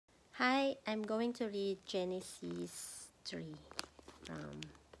Hi, I'm going to read Genesis 3 from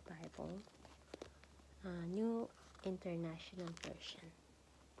Bible, New International Version.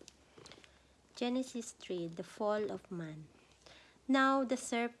 Genesis 3, the fall of man. Now the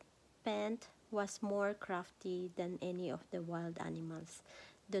serpent was more crafty than any of the wild animals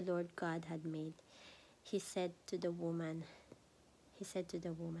the Lord God had made. He said to the woman,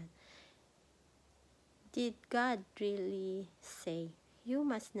 "Did God really say, 'You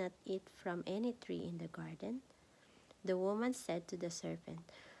must not eat from any tree in the garden'?" The woman said to the serpent,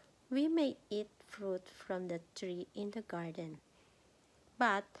 "We may eat fruit from the tree in the garden,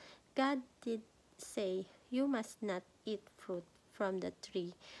 but God did say, 'You must not eat fruit from the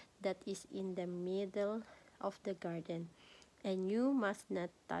tree that is in the middle of the garden, and you must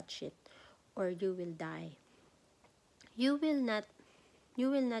not touch it, or you will die.'" You will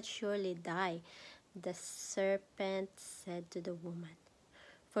not surely die," the serpent said to the woman.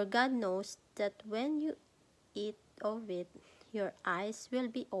 "For God knows that when you eat of it, your eyes will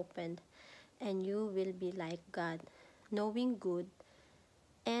be opened, and you will be like God, knowing good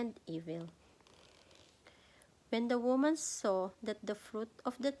and evil." When the woman saw that the fruit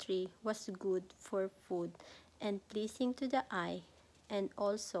of the tree was good for food and pleasing to the eye, and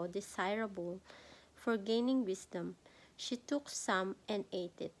also desirable for gaining wisdom, she took some and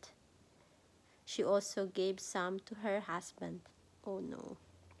ate it. She also gave some to her husband,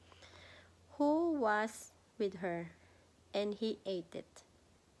 who was with her, and he ate it.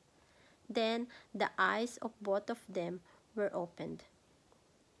 Then the eyes of both of them were opened,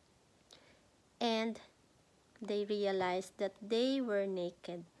 and they realized that they were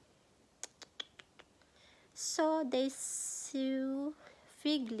naked. So they sewed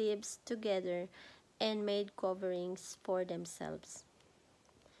fig leaves together and made coverings for themselves.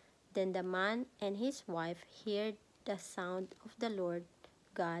 Then the man and his wife heard the sound of the Lord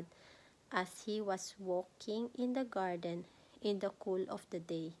God as he was walking in the garden in the cool of the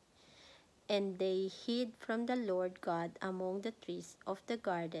day. And they hid from the Lord God among the trees of the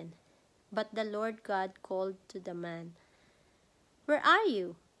garden. But the Lord God called to the man, "Where are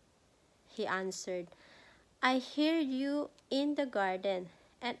you?" He answered, "I heard you in the garden,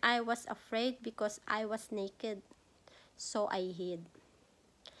 and I was afraid because I was naked, so I hid."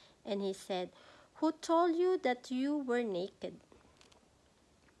 And he said, "Who told you that you were naked?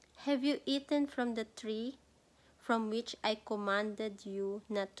 Have you eaten from the tree from which I commanded you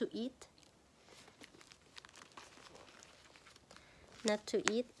not to eat?" Not to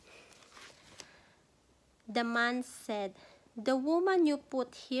eat? The man said, "The woman you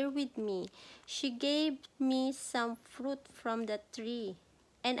put here with me, she gave me some fruit from the tree,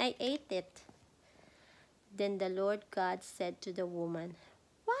 and I ate it." Then the Lord God said to the woman,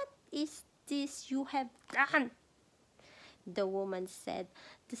 "What is this you have done?" The woman said,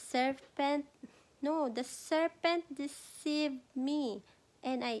 the serpent deceived me,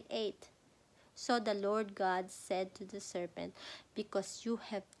 and I ate." So the Lord God said to the serpent, "Because you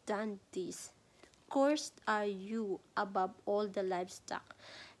have done this, cursed are you above all the livestock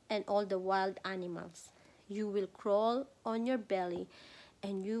and all the wild animals. You will crawl on your belly,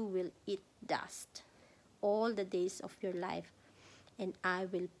 and you will eat dust all the days of your life. And I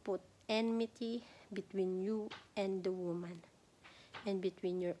will put enmity between you and the woman, and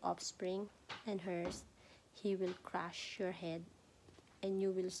between your offspring and hers. He will crush your head, and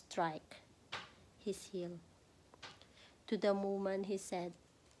you will strike his heel." To the woman he said,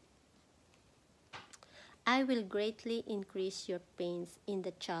 "I will greatly increase your pains in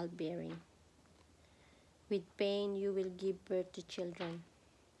the childbearing. With pain you will give birth to children.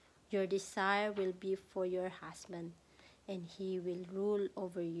 Your desire will be for your husband, and he will rule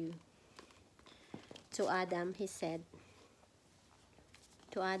over you." To Adam he said,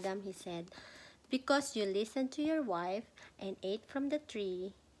 "Because you listened to your wife and ate from the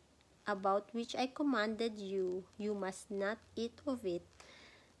tree about which I commanded you, you must not eat of it.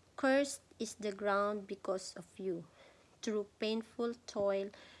 Cursed is the ground because of you. Through painful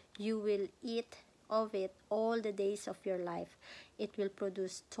toil you will eat of it all the days of your life. It will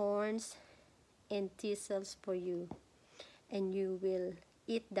produce thorns and thistles for you, and you will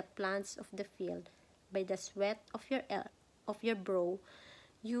eat the plants of the field. By the sweat of your brow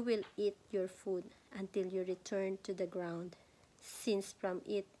you will eat your food until you return to the ground, since from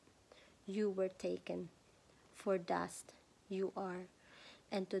it you were taken. For dust you are,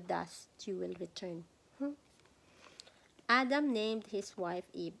 and to dust you will return." Adam named his wife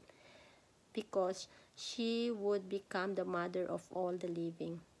Eve, because she would become the mother of all the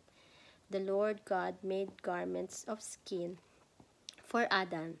living. The Lord God made garments of skin for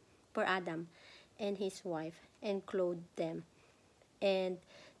Adam and his wife, and clothed them. And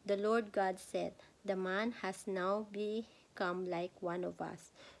The Lord God said, "The man has now become like one of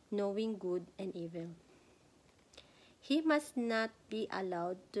us, knowing good and evil. He must not be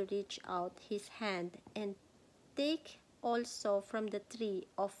allowed to reach out his hand and take also from the tree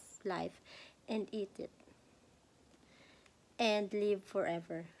of life and eat it, and live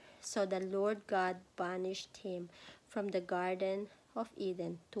forever." So the Lord God banished him from the Garden of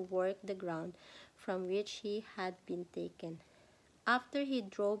Eden to work the ground from which he had been taken. After he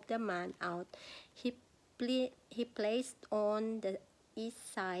drove the man out, he placed on the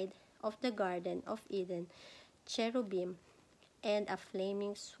east side of the Garden of Eden cherubim and a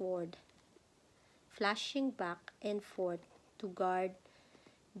flaming sword, flashing back and forth to guard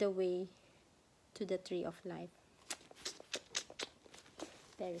the way to the tree of life.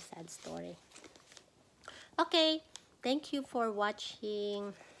 Very sad story. Okay, thank you for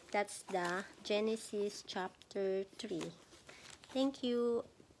watching. That's the Genesis chapter 3. Thank you,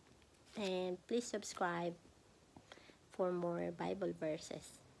 and please subscribe for more Bible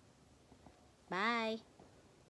verses. Bye.